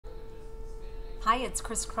Hi, it's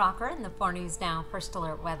Kris Crocker in the 4 News Now First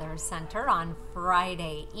Alert Weather Center on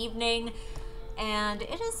Friday evening. And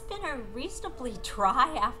it has been a reasonably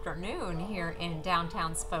dry afternoon here in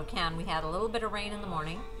downtown Spokane. We had a little bit of rain in the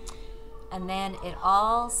morning, and then it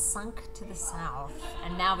all sunk to the south.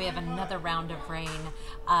 And now we have another round of rain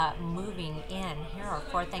moving in. Here are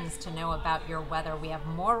 4 things to know about your weather. We have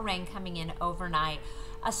more rain coming in overnight.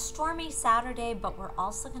 A stormy Saturday, but we're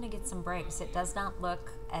also going to get some breaks. It does not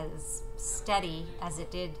look as steady as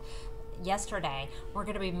it did yesterday. We're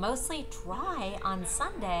going to be mostly dry on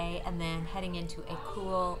Sunday and then heading into a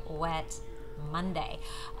cool, wet Monday.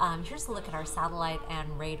 Here's a look at our satellite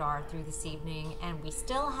and radar through this evening, and we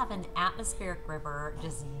still have an atmospheric river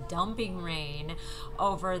just dumping rain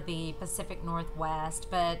over the Pacific Northwest,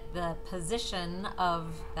 but the position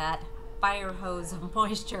of that fire hose of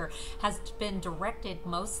moisture has been directed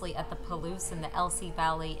mostly at the Palouse and the LC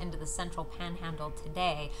Valley into the central panhandle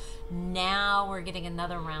today. Now we're getting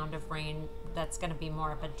another round of rain that's going to be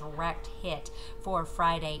more of a direct hit for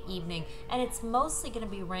Friday evening, and it's mostly going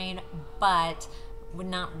to be rain, but would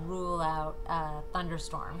not rule out a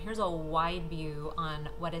thunderstorm. Here's a wide view on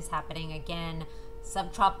what is happening. Again,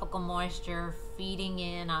 subtropical moisture feeding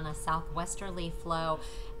in on a southwesterly flow.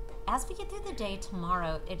 As we get through the day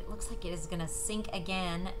tomorrow, it looks like it is going to sink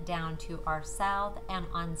again down to our south, and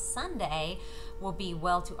on Sunday will be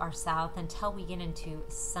well to our south until we get into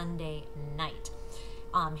Sunday night.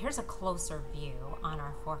 Here's a closer view on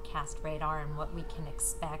our forecast radar and what we can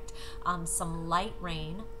expect. Some light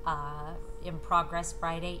rain in progress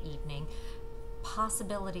Friday evening.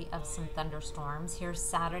 Possibility of some thunderstorms. Here's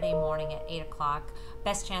Saturday morning at 8 o'clock.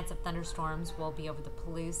 Best chance of thunderstorms will be over the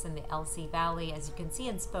Palouse and the LC Valley. As you can see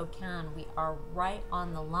in Spokane, we are right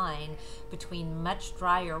on the line between much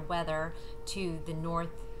drier weather to the north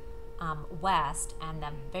west and the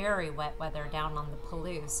very wet weather down on the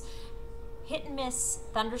Palouse. Hit and miss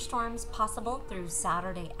thunderstorms possible through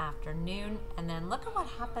Saturday afternoon, and then look at what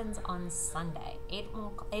happens on Sunday. 8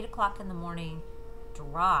 o'clock in the morning,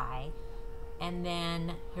 dry. And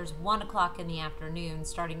then here's 1 o'clock in the afternoon,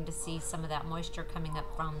 starting to see some of that moisture coming up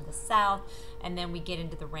from the south. And then we get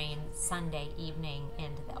into the rain Sunday evening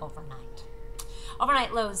into the overnight.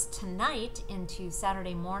 Overnight lows tonight into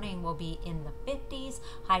Saturday morning will be in the 50s.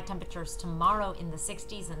 High temperatures tomorrow in the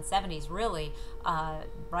 60s and 70s, really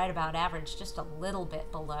right about average, just a little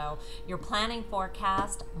bit below. Your planning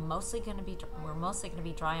forecast, we're mostly going to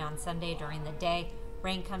be dry on Sunday during the day.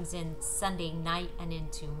 Rain comes in Sunday night and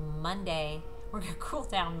into Monday. We're going to cool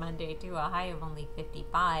down Monday to a high of only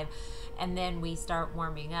 55, and then we start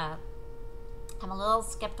warming up. I'm a little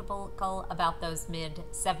skeptical about those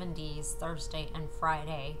mid-70s Thursday and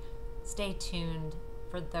Friday. Stay tuned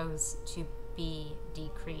for those to be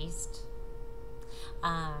decreased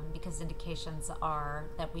because indications are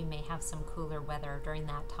that we may have some cooler weather during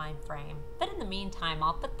that time frame. But in the meantime,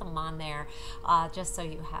 I'll put them on there just so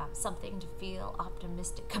you have something to feel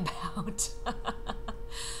optimistic about.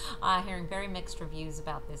 Hearing very mixed reviews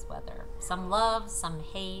about this weather. Some love, some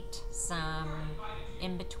hate, some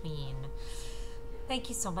in between. Thank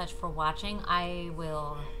you so much for watching. I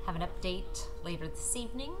will have an update later this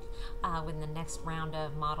evening when the next round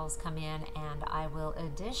of models come in, and I will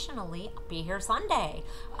additionally be here Sunday.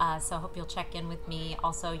 So I hope you'll check in with me.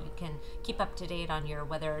 Also, you can keep up to date on your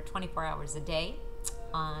weather 24 hours a day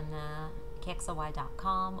on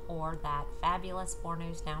KXLY.com or that fabulous 4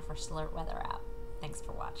 News Now First Alert Weather app. Thanks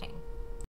for watching.